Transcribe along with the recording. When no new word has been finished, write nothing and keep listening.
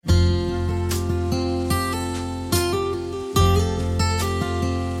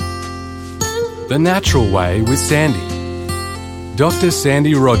The Natural Way with Sandy. Dr.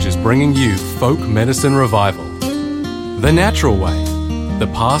 Sandy Rogers bringing you Folk Medicine Revival. The Natural Way. The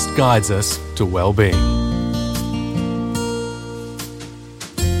past guides us to well-being.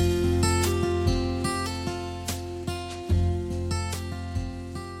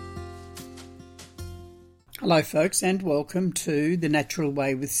 Hello folks, and welcome to The Natural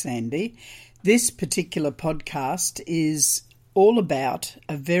Way with Sandy. This particular podcast is all about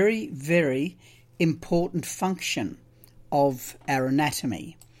a very, very important function of our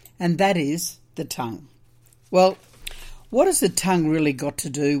anatomy, and that is the tongue. Well, what has the tongue really got to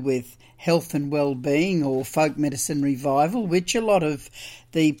do with health and well-being or folk medicine revival, which a lot of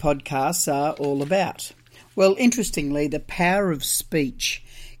the podcasts are all about? Well, interestingly, the power of speech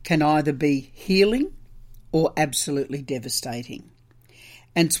can either be healing or absolutely devastating.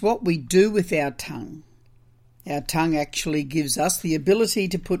 And it's what we do with our tongue. Our tongue actually gives us the ability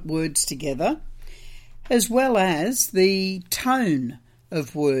to put words together, as well as the tone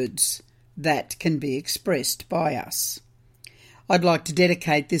of words that can be expressed by us. I'd like to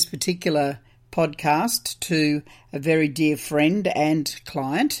dedicate this particular podcast to a very dear friend and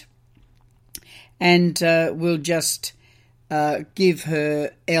client, and we'll just give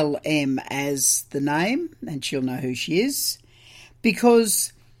her LM as the name, and she'll know who she is,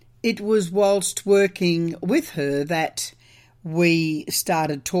 because it was whilst working with her that we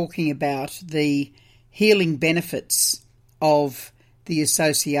started talking about the healing benefits of the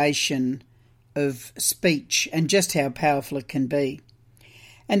association of speech and just how powerful it can be.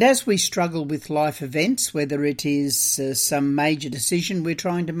 And as we struggle with life events, whether it is some major decision we're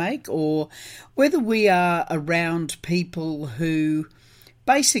trying to make, or whether we are around people who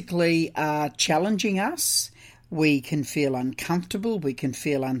basically are challenging us, we can feel uncomfortable, we can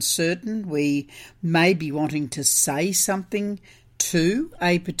feel uncertain, we may be wanting to say something to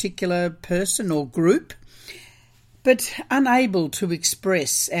a particular person or group, but unable to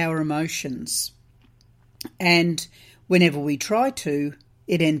express our emotions. And whenever we try to,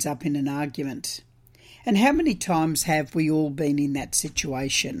 it ends up in an argument. And how many times have we all been in that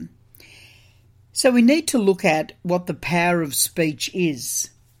situation? So we need to look at what the power of speech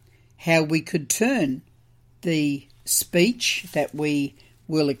is, how we could turn the speech that we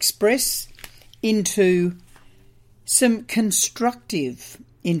will express into some constructive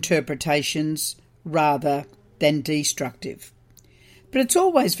interpretations rather than destructive. But it's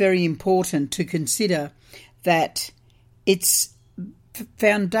always very important to consider that it's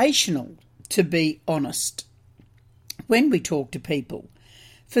foundational to be honest when we talk to people,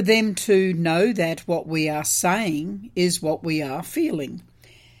 for them to know that what we are saying is what we are feeling.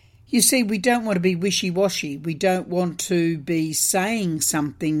 You see, we don't want to be wishy-washy. We don't want to be saying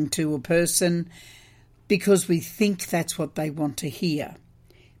something to a person because we think that's what they want to hear,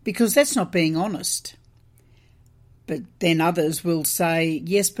 because that's not being honest. But then others will say,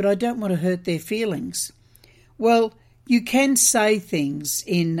 yes, but I don't want to hurt their feelings. Well, you can say things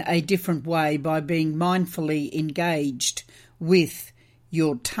in a different way by being mindfully engaged with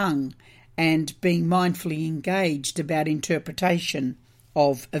your tongue and being mindfully engaged about interpretation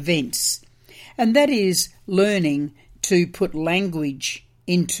of events. And that is learning to put language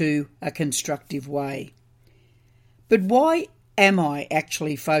into a constructive way. But why am I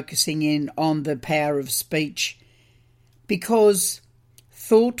actually focusing in on the power of speech? Because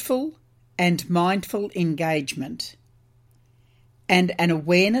thoughtful and mindful engagement and an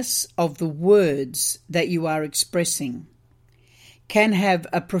awareness of the words that you are expressing can have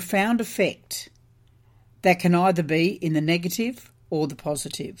a profound effect that can either be in the negative or the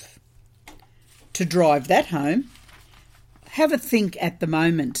positive. To drive that home, have a think at the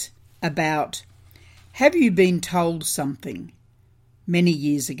moment about, have you been told something many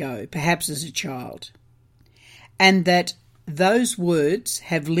years ago, perhaps as a child, and that those words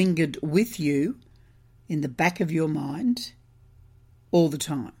have lingered with you in the back of your mind all the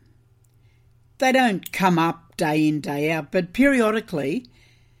time? They don't come up day in, day out, but periodically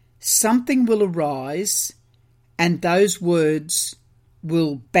something will arise and those words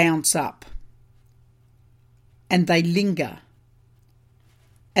will bounce up and they linger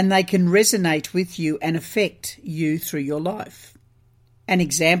and they can resonate with you and affect you through your life. An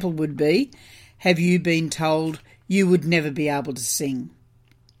example would be, have you been told you would never be able to sing?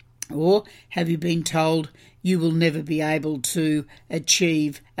 Or have you been told you will never be able to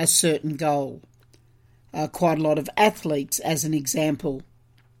achieve a certain goal? Quite a lot of athletes, as an example,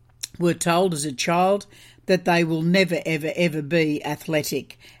 were told as a child that they will never, ever, ever be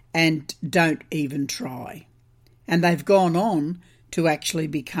athletic and don't even try. And they've gone on to actually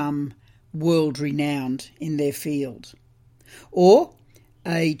become world renowned in their field. Or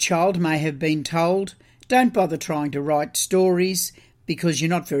A child may have been told, don't bother trying to write stories because you're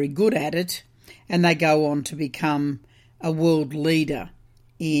not very good at it, and they go on to become a world leader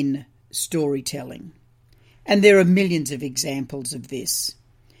in storytelling. And there are millions of examples of this.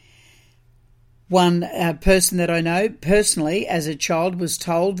 One person that I know personally as a child was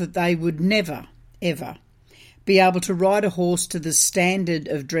told that they would never, ever be able to ride a horse to the standard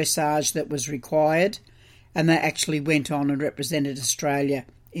of dressage that was required, and they actually went on and represented Australia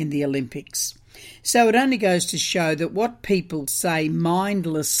in the Olympics. So it only goes to show that what people say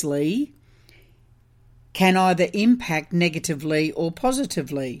mindlessly can either impact negatively or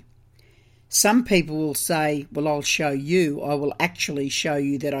positively. Some people will say, well, I'll show you, I will actually show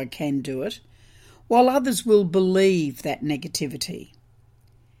you that I can do it, while others will believe that negativity.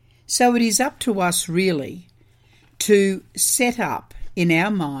 So it is up to us really to set up in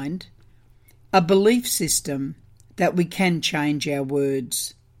our mind a belief system that we can change our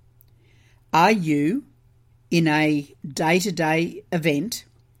words. Are you, in a day-to-day event,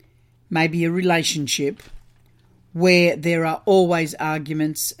 maybe a relationship, where there are always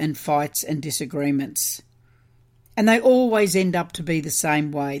arguments and fights and disagreements, and they always end up to be the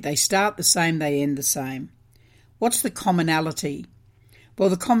same way? They start the same, they end the same. What's the commonality? Well,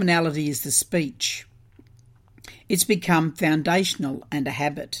 the commonality is the speech. It's become foundational and a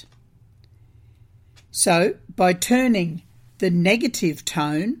habit. So, by turning the negative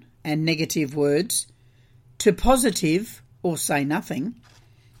tone and negative words to positive or say nothing,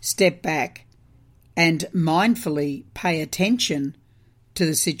 step back and mindfully pay attention to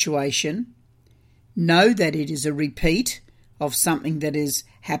the situation, know that it is a repeat of something that has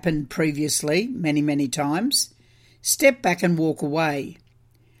happened previously many, many times, step back and walk away,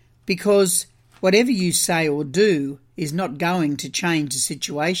 because whatever you say or do is not going to change the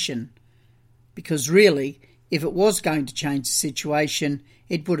situation. Because really, if it was going to change the situation,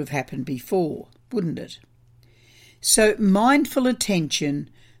 it would have happened before, wouldn't it? So mindful attention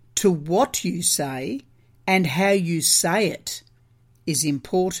to what you say and how you say it is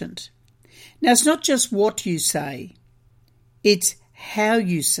important. Now, it's not just what you say, it's how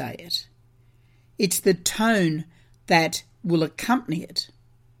you say it. It's the tone that will accompany it.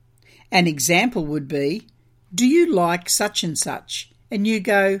 An example would be, do you like such and such? And you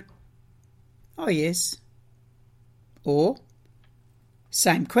go, oh yes. Or,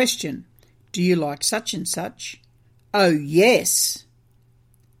 same question, do you like such and such? Oh yes.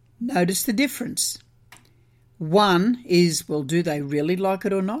 Notice the difference. One is, well, do they really like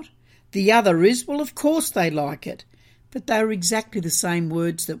it or not? The other is, well, of course they like it, but they are exactly the same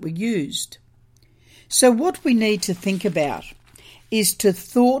words that were used. So what we need to think about is to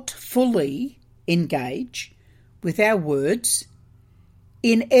thoughtfully engage with our words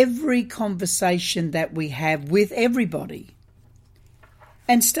in every conversation that we have with everybody,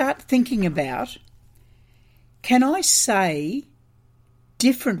 and start thinking about, can I say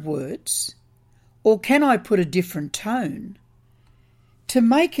different words, or can I put a different tone to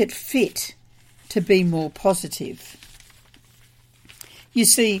make it fit to be more positive? You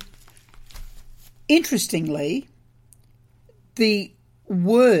see, interestingly, the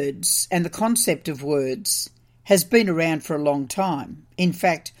words and the concept of words has been around for a long time. In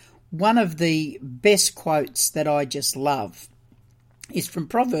fact, one of the best quotes that I just love is from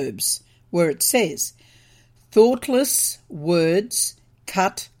Proverbs, where it says, "Thoughtless words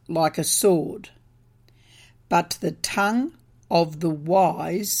cut like a sword, but the tongue of the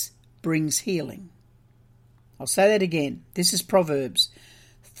wise brings healing." I'll say that again. This is Proverbs.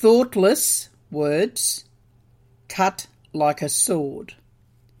 Thoughtless words cut like a sword,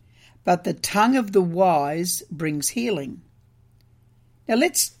 but the tongue of the wise brings healing. Now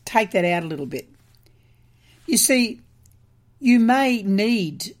let's take that out a little bit. You see, you may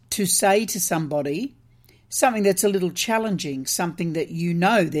need to say to somebody something that's a little challenging, something that you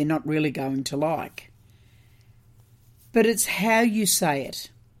know they're not really going to like. But it's how you say it,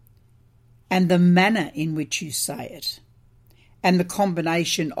 and the manner in which you say it, and the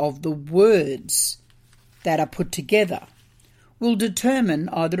combination of the words that are put together will determine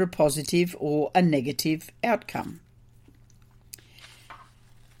either a positive or a negative outcome.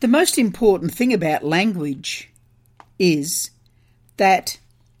 The most important thing about language is that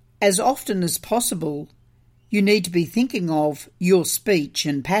as often as possible you need to be thinking of your speech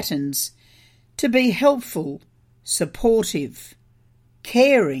and patterns to be helpful, supportive,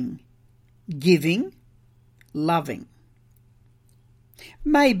 caring, giving, loving.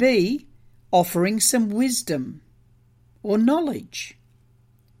 Maybe offering some wisdom or knowledge.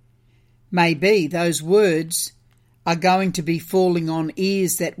 Maybe those words are going to be falling on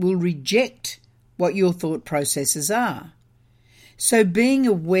ears that will reject what your thought processes are. So being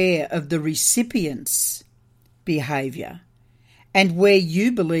aware of the recipient's behaviour and where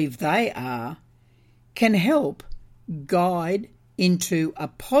you believe they are can help guide into a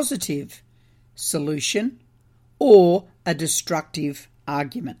positive solution or a destructive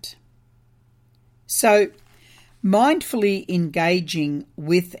argument. So, mindfully engaging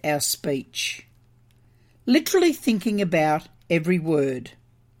with our speech, literally thinking about every word,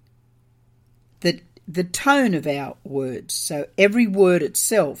 the tone of our words, so every word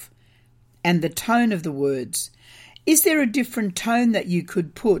itself and the tone of the words. Is there a different tone that you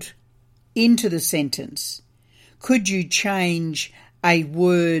could put into the sentence? Could you change a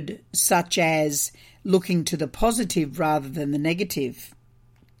word such as looking to the positive rather than the negative?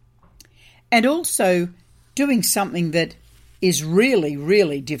 And also doing something that is really,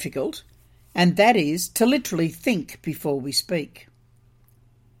 really difficult, and that is to literally think before we speak.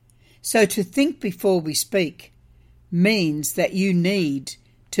 So to think before we speak means that you need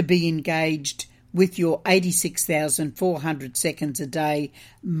to be engaged with your 86,400 seconds a day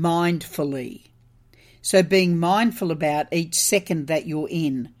mindfully. So being mindful about each second that you're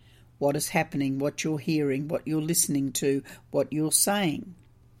in, what is happening, what you're hearing, what you're listening to, what you're saying.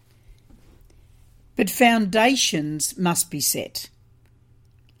 But foundations must be set.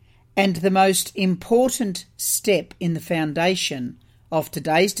 And the most important step in the foundation of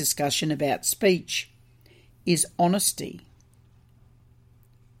today's discussion about speech is honesty.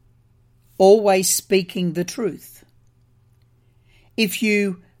 Always speaking the truth. If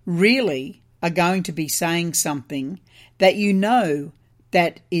you really are going to be saying something that you know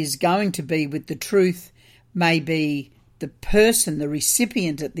that is going to be with the truth, maybe the person, the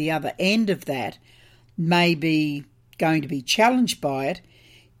recipient at the other end of that, may be going to be challenged by it,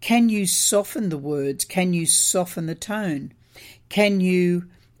 can you soften the words? Can you soften the tone? Can you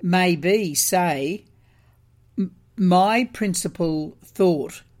maybe say, my principal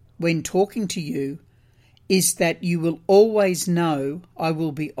thought when talking to you is that you will always know I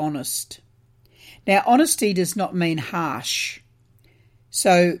will be honest. Now, honesty does not mean harsh.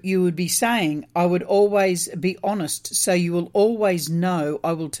 So you would be saying, I would always be honest, so you will always know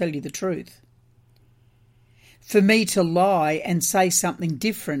I will tell you the truth. For me to lie and say something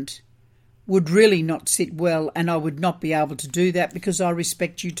different would really not sit well, and I would not be able to do that because I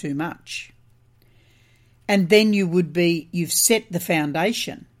respect you too much. And then you've set the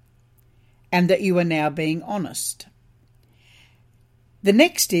foundation, and that you are now being honest. The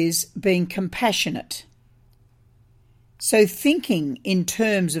next is being compassionate. So thinking in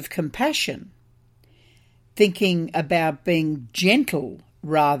terms of compassion, thinking about being gentle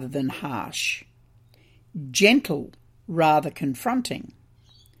rather than harsh, gentle rather confronting,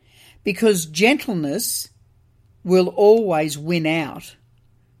 because gentleness will always win out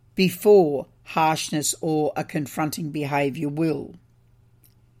before harshness or a confronting behaviour will.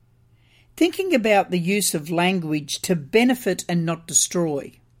 Thinking about the use of language to benefit and not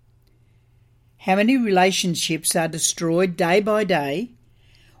destroy. How many relationships are destroyed day by day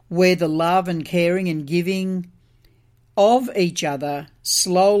where the love and caring and giving of each other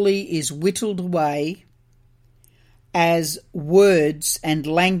slowly is whittled away as words and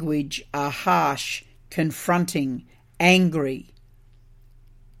language are harsh, confronting, angry,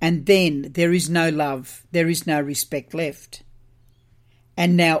 and then there is no love, there is no respect left.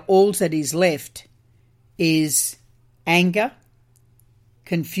 And now all that is left is anger,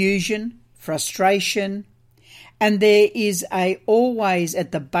 confusion, frustration, and there is always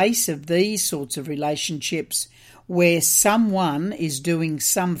at the base of these sorts of relationships where someone is doing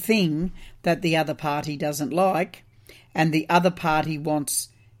something that the other party doesn't like, and the other party wants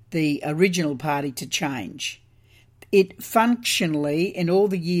the original party to change. It functionally, in all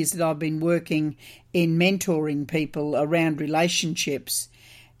the years that I've been working in mentoring people around relationships,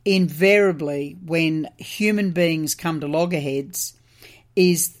 invariably when human beings come to loggerheads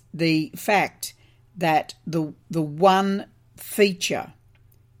is the fact that the one feature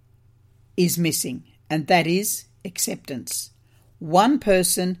is missing, and that is acceptance. One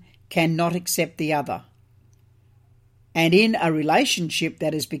person cannot accept the other. And in a relationship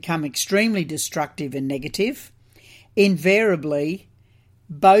that has become extremely destructive and negative, invariably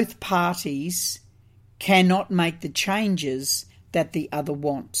both parties cannot make the changes that the other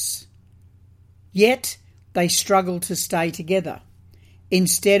wants. Yet they struggle to stay together.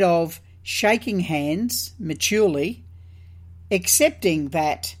 Instead of shaking hands maturely, accepting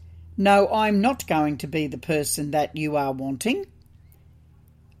that, no, I'm not going to be the person that you are wanting.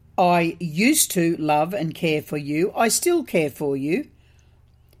 I used to love and care for you. I still care for you.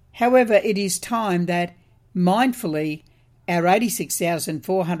 However, it is time that mindfully our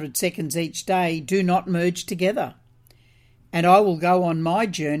 86,400 seconds each day do not merge together. and I will go on my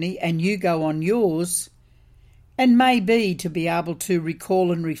journey and you go on yours, and maybe to be able to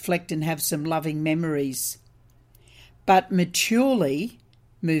recall and reflect and have some loving memories, but maturely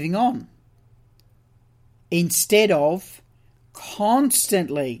moving on, instead of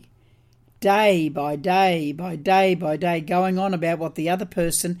constantly, day by day by day by day, going on about what the other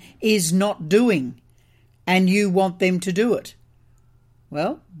person is not doing and you want them to do it.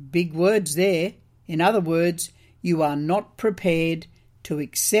 Well, big words there. In other words, you are not prepared to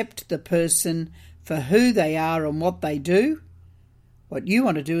accept the person for who they are and what they do. What you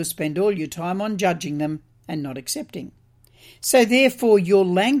want to do is spend all your time on judging them and not accepting. So therefore, your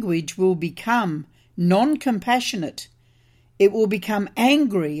language will become non-compassionate. It will become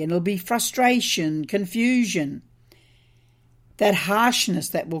angry, and it'll be frustration, confusion, that harshness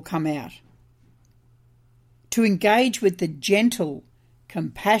that will come out. To engage with the gentle,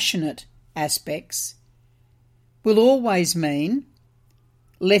 compassionate aspects will always mean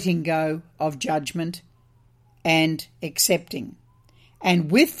letting go of judgment and accepting.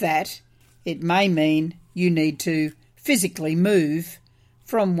 And with that, it may mean you need to physically move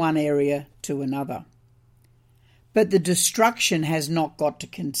from one area to another. But the destruction has not got to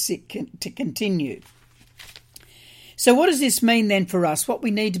continue. So what does this mean then for us? What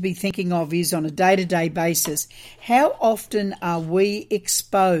we need to be thinking of is, on a day-to-day basis, how often are we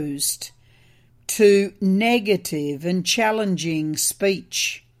exposed to negative and challenging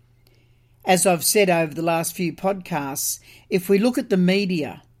speech? As I've said over the last few podcasts, if we look at the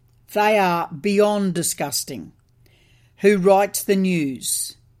media, they are beyond disgusting. Who writes the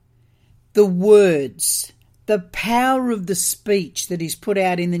news? The words, the power of the speech that is put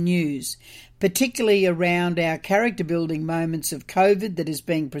out in the news, particularly around our character building moments of COVID that is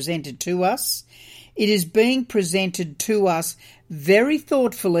being presented to us. It is being presented to us very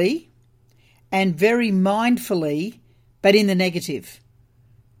thoughtfully and very mindfully, but in the negative.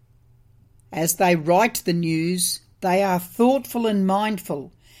 As they write the news, they are thoughtful and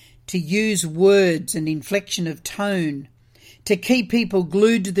mindful to use words and inflection of tone to keep people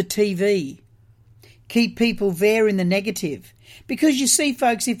glued to the TV, keep people there in the negative. Because you see,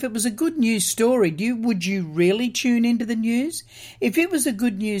 folks, if it was a good news story, would you really tune into the news? If it was a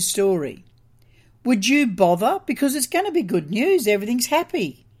good news story, would you bother? Because it's going to be good news, everything's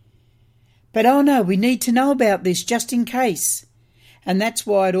happy. But oh no, we need to know about this just in case. And that's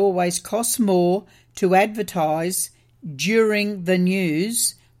why it always costs more to advertise during the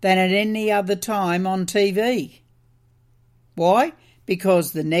news than at any other time on TV. Why?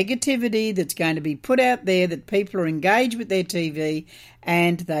 Because the negativity that's going to be put out there, that people are engaged with their TV,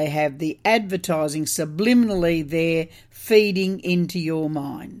 and they have the advertising subliminally there feeding into your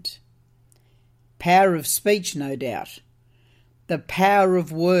mind. Power of speech, no doubt. The power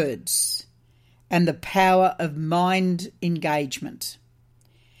of words. And the power of mind engagement.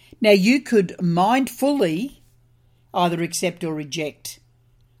 Now, you could mindfully either accept or reject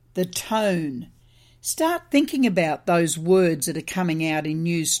the tone. Start thinking about those words that are coming out in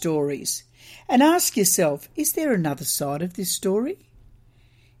news stories and ask yourself, is there another side of this story?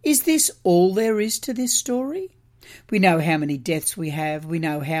 Is this all there is to this story? We know how many deaths we have. We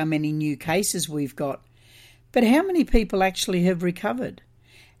know how many new cases we've got. But how many people actually have recovered?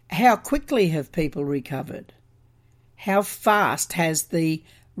 How quickly have people recovered? How fast has the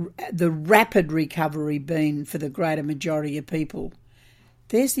rapid recovery been for the greater majority of people?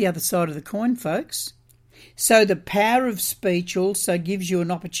 There's the other side of the coin, folks. So the power of speech also gives you an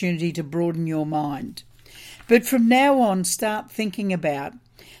opportunity to broaden your mind. But from now on, start thinking about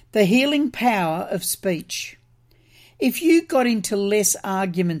the healing power of speech. If you got into less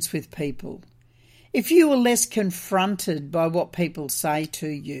arguments with people, if you were less confronted by what people say to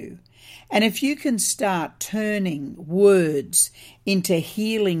you, and if you can start turning words into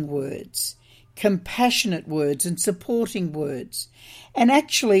healing words, compassionate words and supporting words, and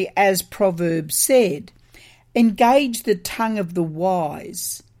actually, as Proverbs said, engage the tongue of the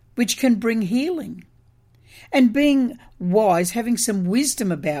wise, which can bring healing. And being wise, having some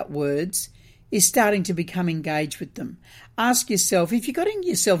wisdom about words, is starting to become engaged with them. Ask yourself, if you got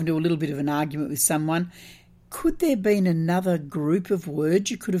yourself into a little bit of an argument with someone, could there have been another group of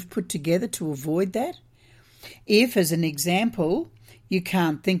words you could have put together to avoid that? If, as an example, you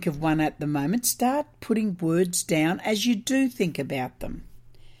can't think of one at the moment, start putting words down as you do think about them.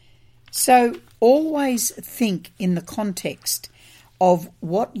 So always think in the context of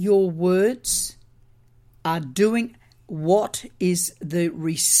what your words are doing. What is the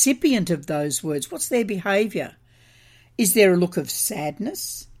recipient of those words? What's their behaviour? Is there a look of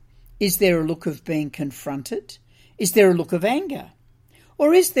sadness? Is there a look of being confronted? Is there a look of anger?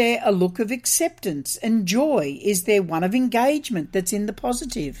 Or is there a look of acceptance and joy? Is there one of engagement that's in the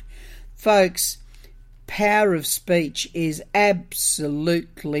positive? Folks, power of speech is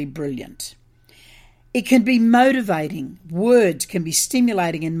absolutely brilliant. It can be motivating. Words can be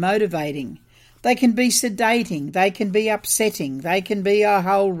stimulating and motivating. They can be sedating. They can be upsetting. They can be a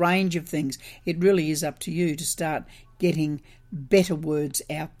whole range of things. It really is up to you to start getting better words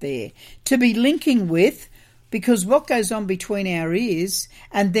out there to be linking with, because what goes on between our ears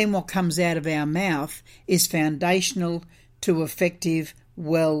and then what comes out of our mouth is foundational to effective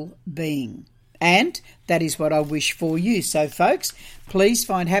well-being. And that is what I wish for you. So, folks, please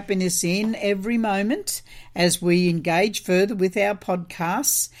find happiness in every moment as we engage further with our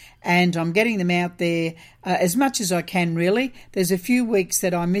podcasts. And I'm getting them out there as much as I can, really. There's a few weeks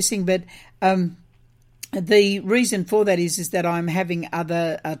that I'm missing, but the reason for that is that I'm having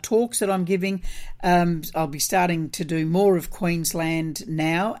other talks that I'm giving. I'll be starting to do more of Queensland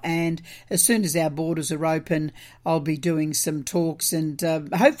now, and as soon as our borders are open, I'll be doing some talks and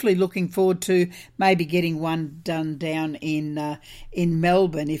hopefully looking forward to maybe getting one done down in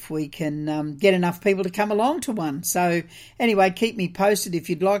Melbourne if we can get enough people to come along to one. So anyway, keep me posted if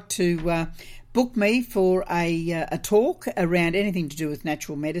you'd like to book me for a talk around anything to do with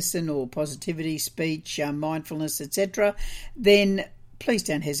natural medicine or positivity, speech, mindfulness, etc., then please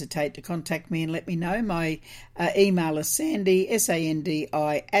don't hesitate to contact me and let me know. My email is Sandy, SANDI,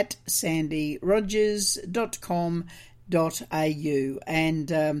 at sandyrogers.com.au.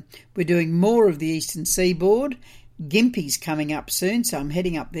 And we're doing more of the Eastern Seaboard. Gympie's coming up soon, so I'm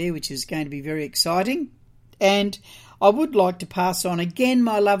heading up there, which is going to be very exciting. And I would like to pass on again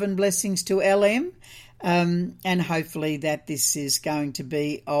my love and blessings to LM, and hopefully that this is going to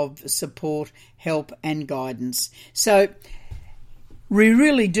be of support, help and guidance. So we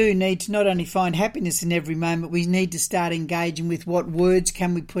really do need to not only find happiness in every moment, we need to start engaging with what words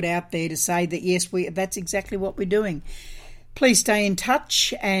can we put out there to say that, yes, that's exactly what we're doing. Please stay in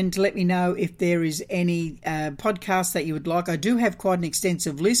touch and let me know if there is any podcast that you would like. I do have quite an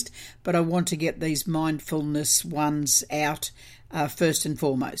extensive list, but I want to get these mindfulness ones out first and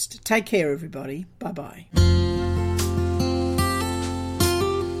foremost. Take care, everybody. Bye-bye.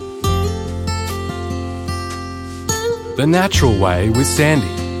 The Natural Way with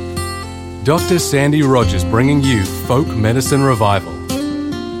Sandy. Dr. Sandy Rogers bringing you Folk Medicine Revival.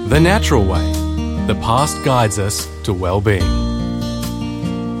 The Natural Way. The past guides us to well-being.